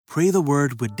Pray the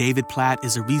Word with David Platt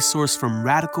is a resource from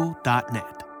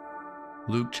radical.net.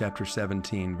 Luke chapter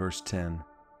 17, verse 10.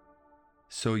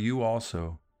 So you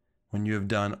also, when you have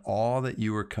done all that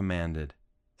you were commanded,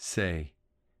 say,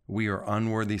 we are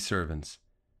unworthy servants.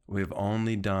 We have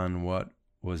only done what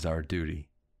was our duty.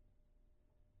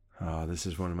 Oh, this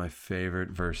is one of my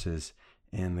favorite verses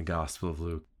in the Gospel of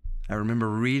Luke. I remember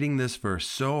reading this verse.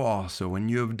 So also, when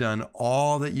you have done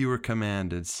all that you were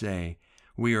commanded, say,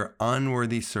 we are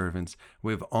unworthy servants.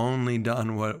 We have only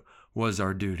done what was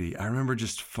our duty. I remember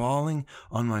just falling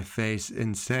on my face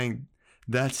and saying,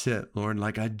 that's it, Lord.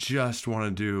 Like, I just want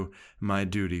to do my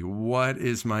duty. What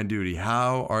is my duty?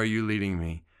 How are you leading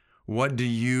me? What do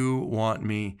you want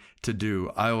me to do?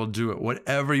 I will do it.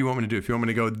 Whatever you want me to do. If you want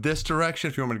me to go this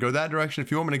direction, if you want me to go that direction, if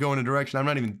you want me to go in a direction I'm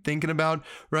not even thinking about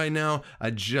right now,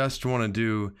 I just want to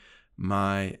do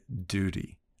my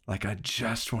duty. Like, I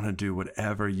just want to do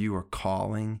whatever you are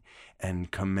calling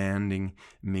and commanding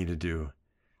me to do.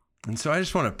 And so I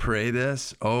just want to pray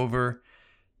this over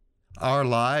our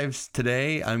lives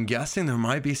today. I'm guessing there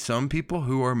might be some people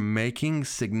who are making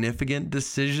significant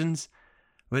decisions,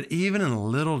 but even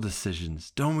in little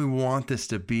decisions, don't we want this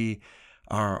to be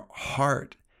our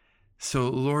heart? So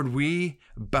Lord, we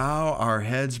bow our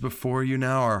heads before you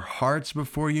now, our hearts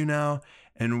before you now,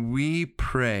 and we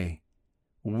pray.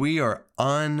 We are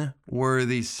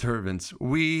unworthy servants.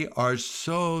 We are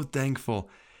so thankful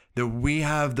that we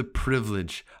have the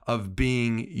privilege of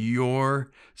being your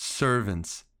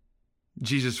servants.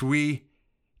 Jesus, we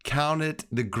count it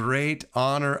the great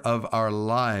honor of our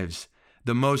lives,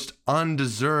 the most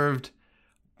undeserved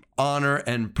honor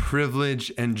and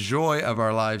privilege and joy of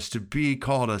our lives to be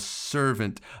called a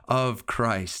servant of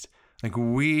Christ. Like,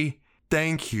 we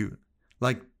thank you.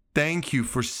 Thank you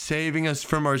for saving us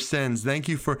from our sins. Thank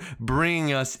you for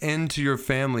bringing us into your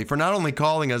family, for not only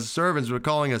calling us servants, but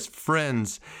calling us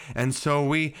friends. And so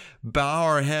we bow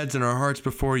our heads and our hearts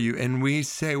before you, and we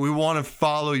say we want to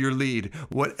follow your lead.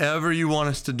 Whatever you want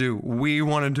us to do, we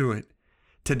want to do it.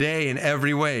 Today, in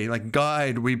every way,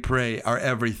 guide, we pray, our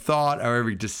every thought, our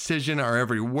every decision, our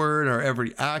every word, our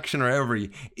every action, our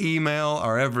every email,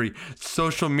 our every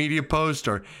social media post,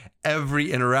 our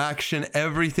every interaction,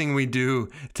 everything we do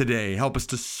today. Help us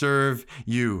to serve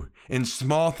you in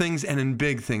small things and in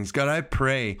big things. God, I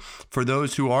pray for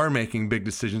those who are making big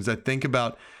decisions. I think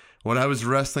about what I was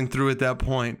wrestling through at that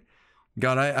point.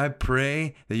 God, I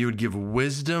pray that you would give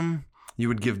wisdom, you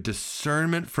would give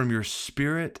discernment from your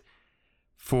Spirit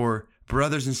for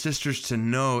brothers and sisters to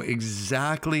know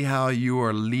exactly how you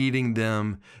are leading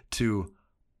them to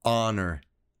honor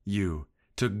you,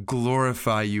 to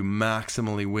glorify you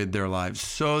maximally with their lives,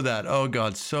 so that, oh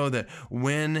God, so that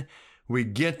when we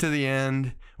get to the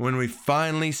end, when we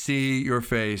finally see your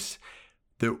face,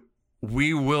 that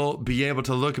we will be able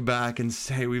to look back and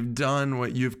say, we've done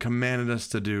what you've commanded us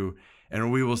to do.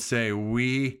 And we will say,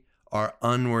 we are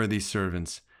unworthy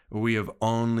servants. We have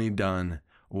only done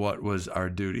what was our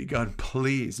duty. God,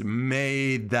 please,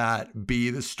 may that be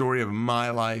the story of my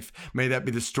life. May that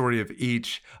be the story of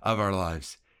each of our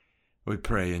lives. We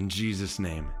pray in Jesus'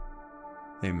 name.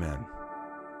 Amen.